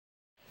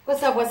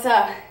What's up, what's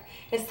up?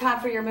 It's time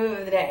for your move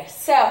of the day.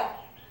 So,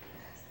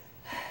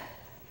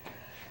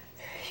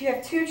 you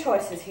have two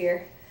choices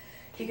here.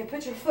 You can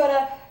put your foot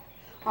up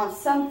on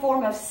some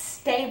form of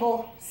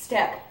stable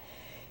step.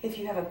 If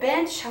you have a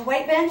bench, a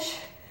weight bench,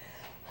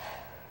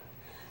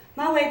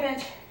 my weight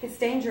bench is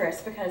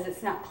dangerous because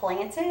it's not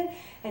planted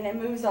and it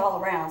moves all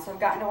around. So I've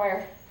gotten to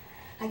where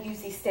I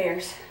use these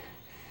stairs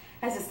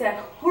as a step,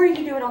 or you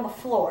can do it on the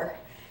floor.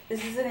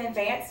 This is an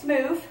advanced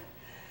move.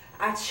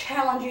 I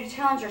challenge you to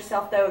challenge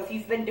yourself though, if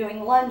you've been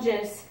doing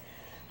lunges,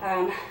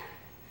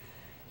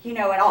 you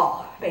know it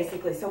all,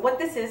 basically. So what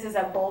this is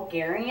a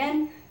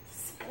Bulgarian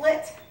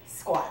split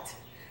squat.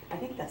 I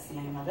think that's the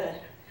name of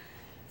it.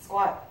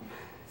 Squat,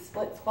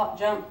 split, squat,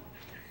 jump,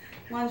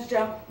 lunge,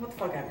 jump, what the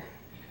fuck ever.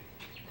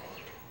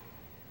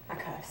 I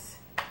cuss.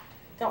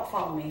 Don't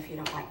follow me if you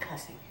don't like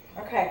cussing.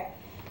 Okay,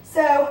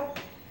 so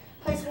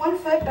place one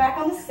foot back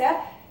on the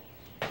step,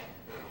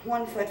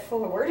 one foot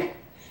forward.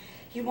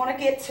 You want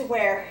to get to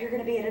where you're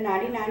going to be at a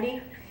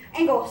 90-90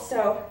 angle.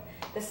 So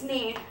this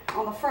knee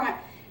on the front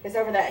is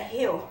over that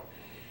heel.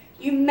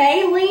 You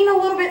may lean a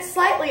little bit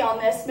slightly on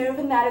this move,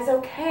 and that is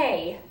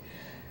okay.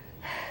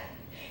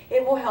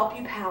 It will help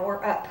you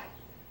power up.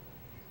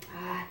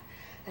 I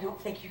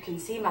don't think you can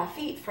see my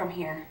feet from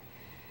here.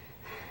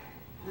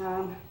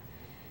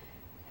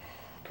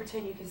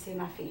 Pretend you can see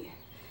my feet.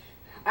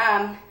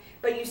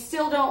 But you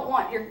still don't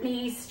want your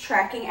knees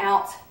tracking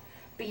out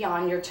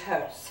beyond your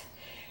toes.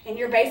 And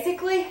you're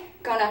basically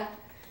gonna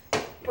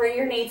bring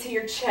your knee to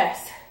your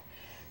chest,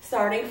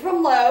 starting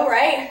from low,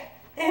 right?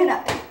 And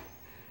up.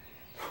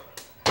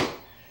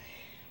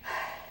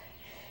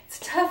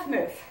 It's a tough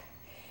move.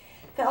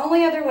 The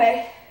only other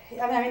way, the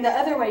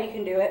other way you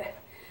can do it,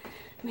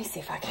 let me see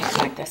if I can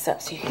back this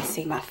up so you can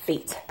see my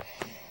feet.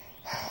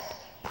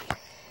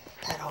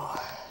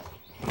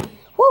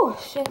 Woo,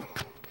 shit.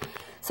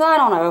 So I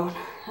don't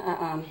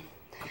know,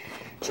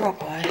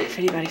 tripod, if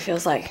anybody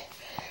feels like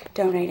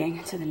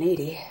donating to the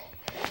needy,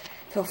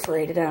 feel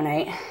free to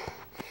donate.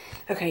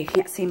 Okay, you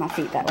can't see my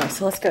feet that way,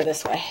 so let's go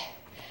this way.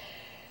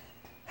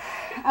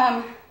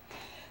 The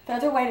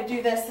other way to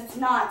do this, it's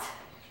not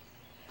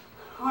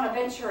on a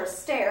bench or a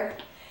stair,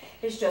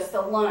 is just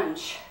a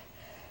lunge.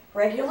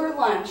 Regular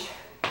lunge.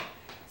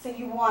 So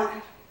you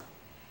want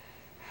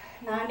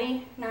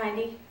 90,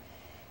 90,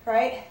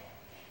 right?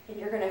 And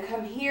you're gonna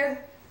come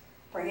here,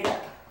 bring it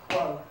up,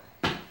 whoa.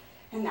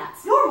 And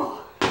that's normal.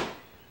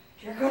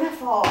 You're gonna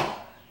fall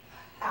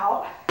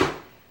out.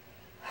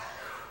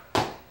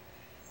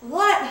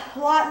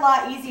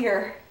 Lot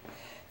easier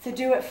to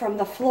do it from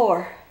the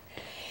floor.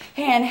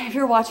 And if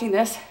you're watching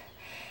this,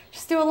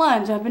 just do a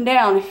lunge up and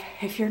down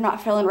if you're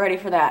not feeling ready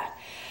for that.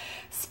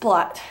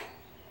 Split.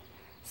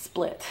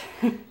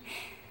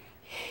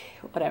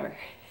 Whatever.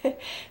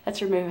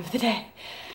 That's your move of the day.